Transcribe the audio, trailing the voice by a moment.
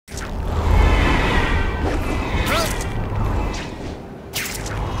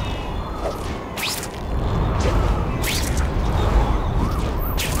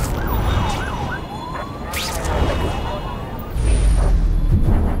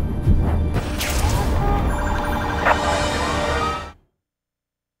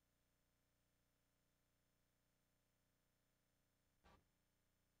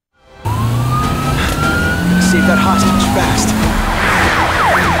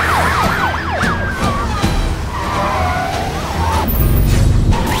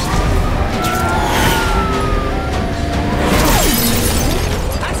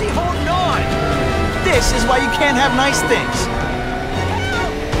can't have nice things.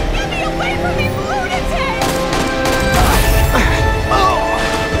 Get me away from these lunatics!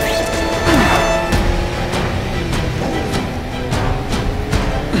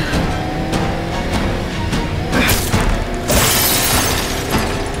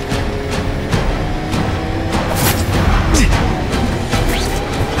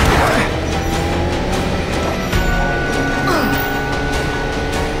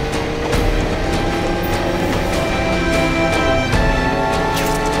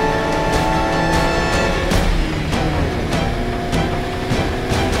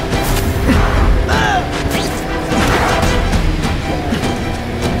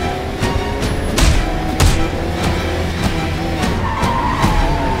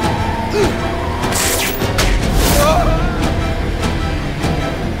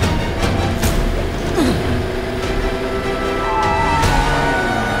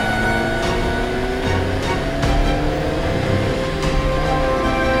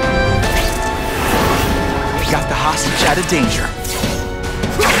 Got the hostage out of danger.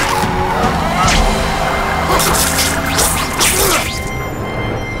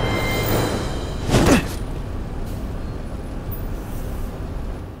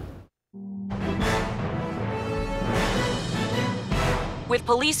 With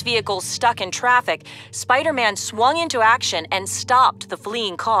police vehicles stuck in traffic, Spider-Man swung into action and stopped the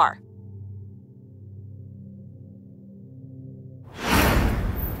fleeing car.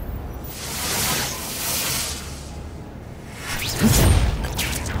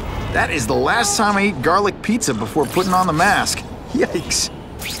 That is the last time I ate garlic pizza before putting on the mask. Yikes.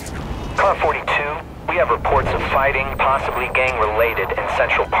 Car 42, we have reports of fighting, possibly gang-related, in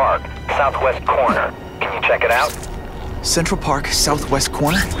Central Park, southwest corner. Can you check it out? Central Park, southwest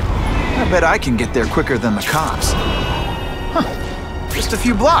corner? I bet I can get there quicker than the cops. Huh. Just a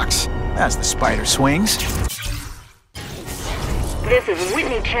few blocks, as the spider swings. This is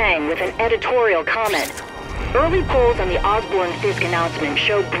Whitney Chang with an editorial comment. Early polls on the Osborn-Fisk announcement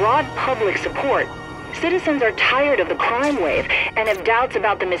show broad public support. Citizens are tired of the crime wave and have doubts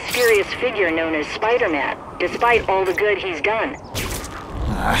about the mysterious figure known as Spider-Man, despite all the good he's done.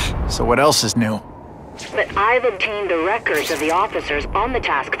 So what else is new? But I've obtained the records of the officers on the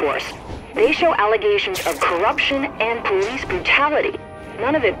task force. They show allegations of corruption and police brutality.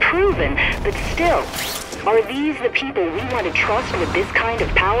 None of it proven, but still. Are these the people we want to trust with this kind of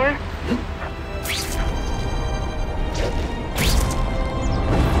power?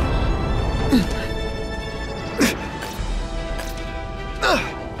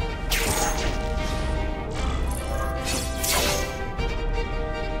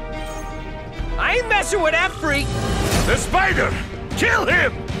 I ain't messing with that freak! The spider! Kill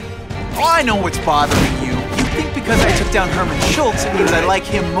him! Oh, I know what's bothering you. You think because I took down Herman Schultz, it means I like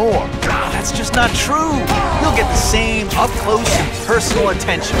him more. That's just not true. You'll get the same up-close and personal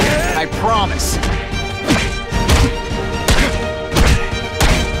attention. I promise.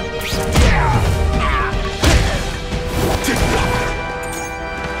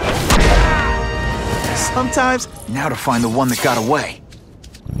 Sometimes, now to find the one that got away.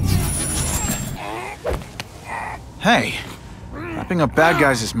 Hey, wrapping up bad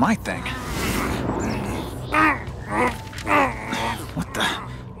guys is my thing. What the?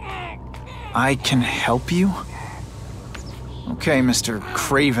 I can help you? Okay, Mr.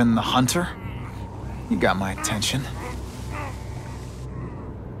 Craven the Hunter. You got my attention.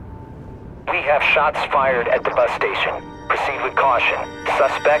 We have shots fired at the bus station. Proceed with caution.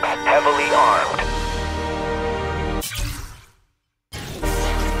 Suspects heavily armed.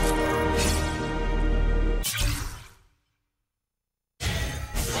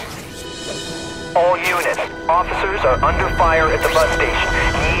 All units, officers are under fire at the bus station.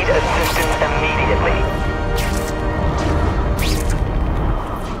 Need assistance immediately.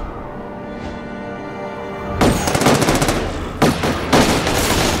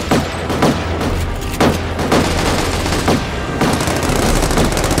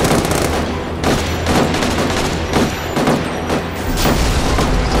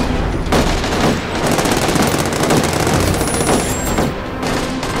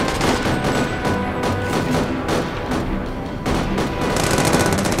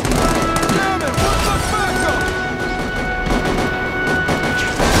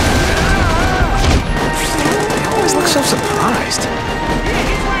 So surprised. Yeah,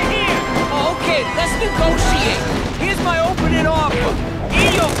 he's right here! Oh, okay, let's negotiate. Here's my opening offer.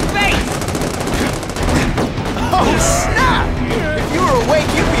 In your face! Oh, snap! If you were awake,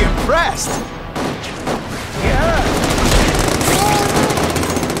 you'd be impressed.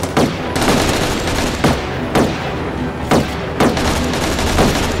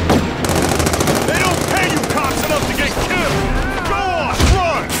 They don't pay you cops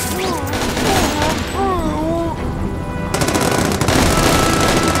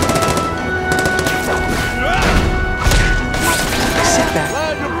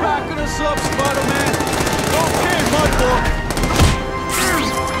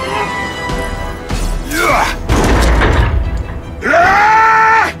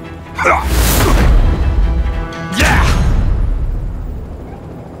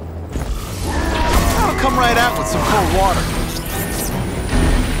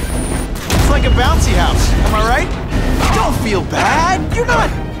like a bouncy house, am I right? Don't feel bad. You're not.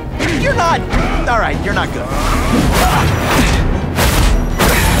 All right, you're not good.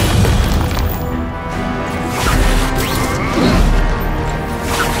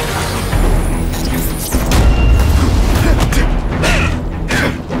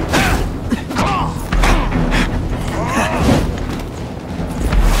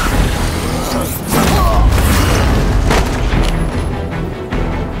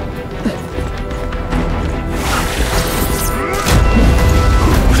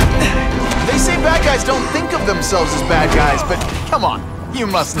 Themselves as bad guys, but come on, you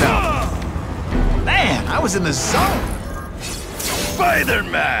must know. Man, I was in the zone.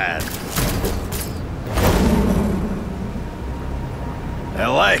 Spider-Man! I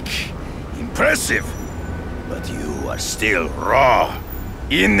like. Impressive. But you are still raw,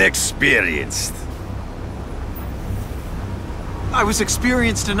 inexperienced. I was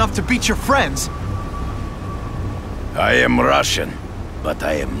experienced enough to beat your friends. I am Russian, but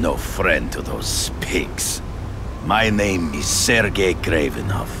I am no friend to those pigs. My name is Sergei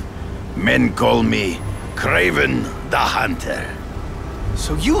Kravenov. Men call me Kraven the Hunter.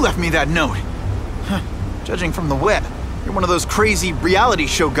 So you left me that note. Huh. Judging from the web, you're one of those crazy reality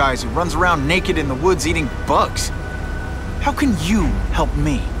show guys who runs around naked in the woods eating bugs. How can you help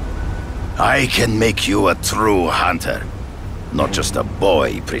me? I can make you a true hunter, not just a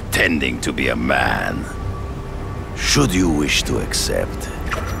boy pretending to be a man. Should you wish to accept,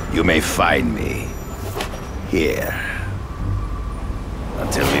 you may find me here.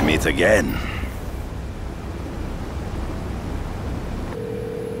 Until we meet again.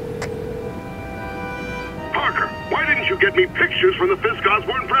 Parker, why didn't you get me pictures from the Fisk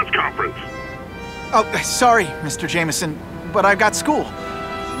Osborn press conference? Oh, sorry, Mr. Jameson, but I've got school.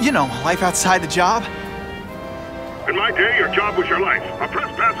 You know, life outside the job. In my day, your job was your life. A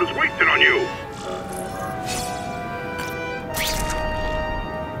press pass is wasted on you.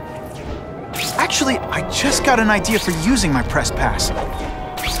 Actually, I just got an idea for using my press pass.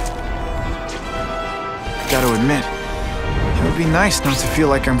 Gotta admit, it would be nice not to feel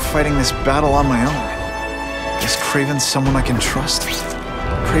like I'm fighting this battle on my own. Is Kraven someone I can trust?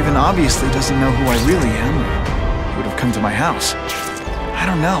 Kraven obviously doesn't know who I really am. He would have come to my house. I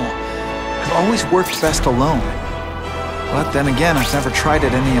don't know. I've always worked best alone. But then again, I've never tried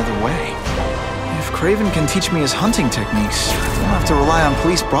it any other way. If Kraven can teach me his hunting techniques, I don't have to rely on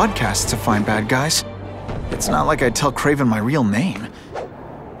police broadcasts to find bad guys. It's not like I'd tell Kraven my real name.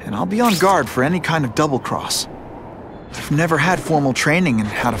 And I'll be on guard for any kind of double-cross. I've never had formal training in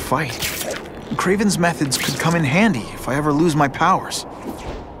how to fight. Kraven's methods could come in handy if I ever lose my powers.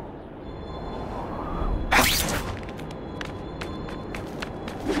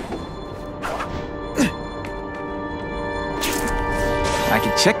 I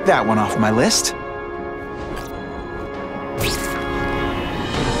could check that one off my list.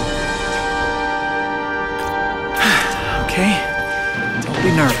 Okay, don't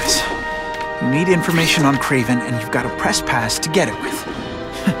be nervous. You need information on Kraven, and you've got a press pass to get it with.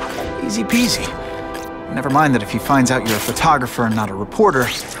 Easy peasy. Never mind that if he finds out you're a photographer and not a reporter,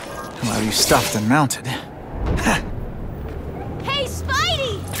 he'll have you stuffed and mounted. Hey,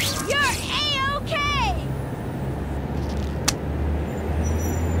 Spidey! You're A-OK!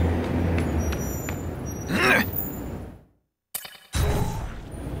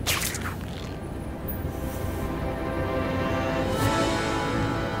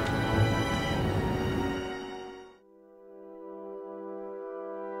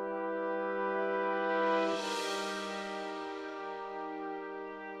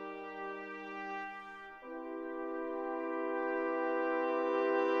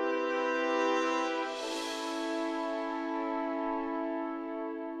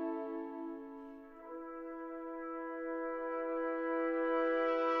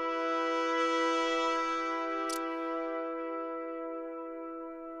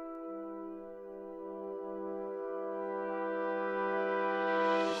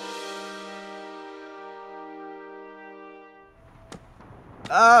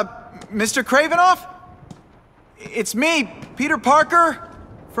 Mr. Kravenov? It's me, Peter Parker,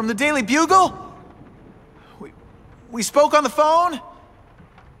 from the Daily Bugle. We spoke on the phone.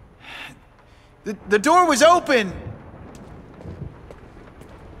 The door was open.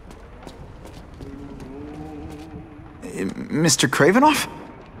 Mr. Kravenov?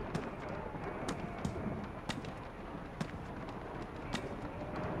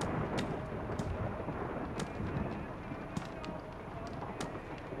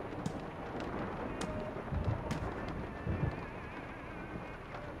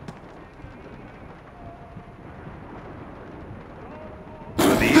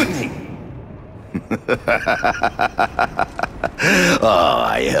 Oh,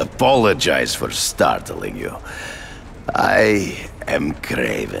 I apologize for startling you. I am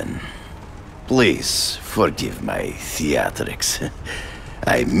Craven. Please forgive my theatrics.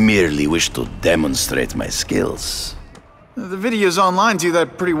 I merely wish to demonstrate my skills. The videos online do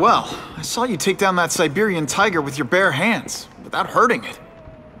that pretty well. I saw you take down that Siberian tiger with your bare hands, without hurting it.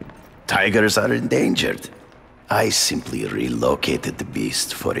 Tigers are endangered. I simply relocated the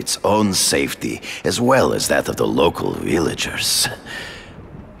beast for its own safety, as well as that of the local villagers.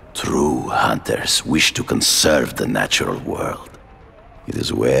 True hunters wish to conserve the natural world. It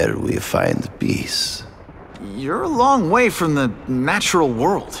is where we find peace. You're a long way from the natural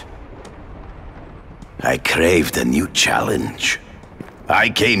world. I craved a new challenge. I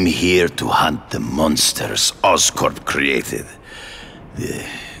came here to hunt the monsters Oscorp created. The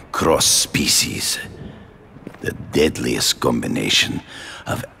cross-species. The deadliest combination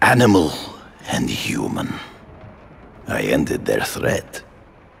of animal and human. I ended their threat.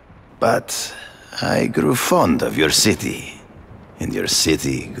 But I grew fond of your city. And your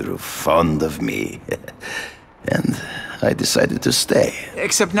city grew fond of me. And I decided to stay.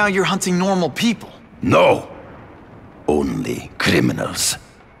 Except now you're hunting normal people. No! Only criminals.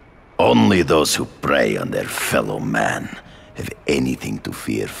 Only those who prey on their fellow man have anything to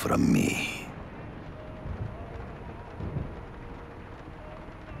fear from me.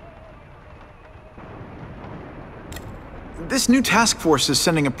 This new task force is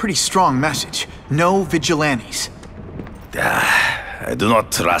sending a pretty strong message. No vigilantes. I do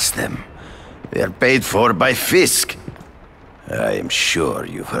not trust them. They are paid for by Fisk. I am sure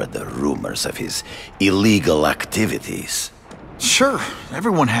you've heard the rumors of his illegal activities. Sure,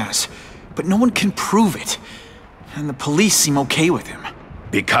 everyone has. But no one can prove it. And the police seem okay with him.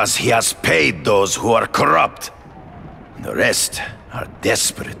 Because he has paid those who are corrupt. The rest are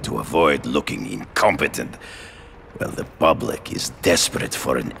desperate to avoid looking incompetent. Well, the public is desperate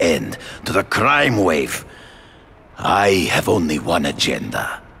for an end to the crime wave. I have only one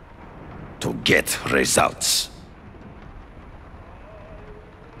agenda. To get results.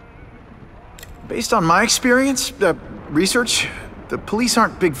 Based on my experience, research, the police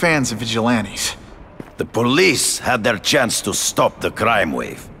aren't big fans of vigilantes. The police had their chance to stop the crime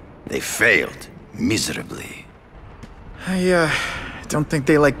wave. They failed miserably. I don't think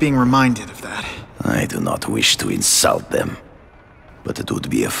they like being reminded of that. I do not wish to insult them, but it would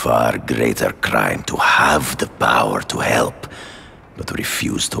be a far greater crime to have the power to help, but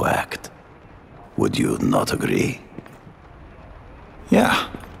refuse to act. Would you not agree? Yeah.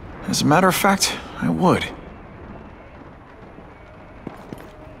 As a matter of fact, I would.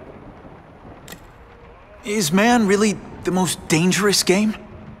 Is man really the most dangerous game?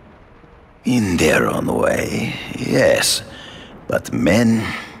 In their own way, yes. But men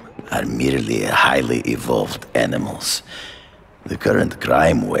are merely highly evolved animals. The current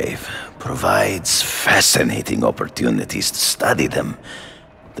crime wave provides fascinating opportunities to study them.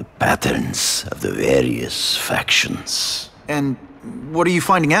 The patterns of the various factions. And what are you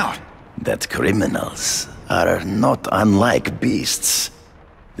finding out? That criminals are not unlike beasts.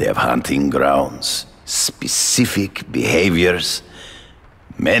 They have hunting grounds, specific behaviors.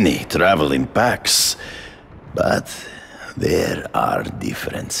 Many travel in packs, but there are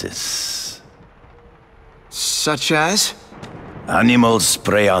differences. Such as? Animals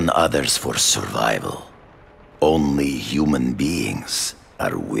prey on others for survival. Only human beings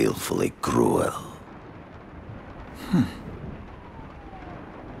are willfully cruel.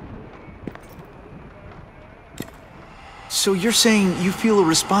 So you're saying you feel a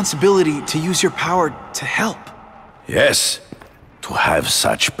responsibility to use your power to help? Yes. To have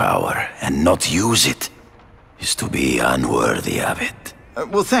such power and not use it is to be unworthy of it.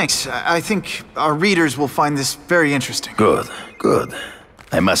 Well, thanks. I think our readers will find this very interesting. Good, good.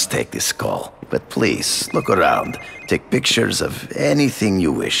 I must take this call, but please, look around. Take pictures of anything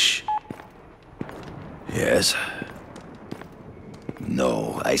you wish. Yes?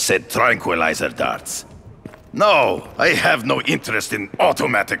 No, I said tranquilizer darts. No, I have no interest in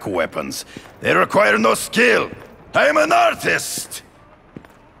automatic weapons. They require no skill. I am an artist!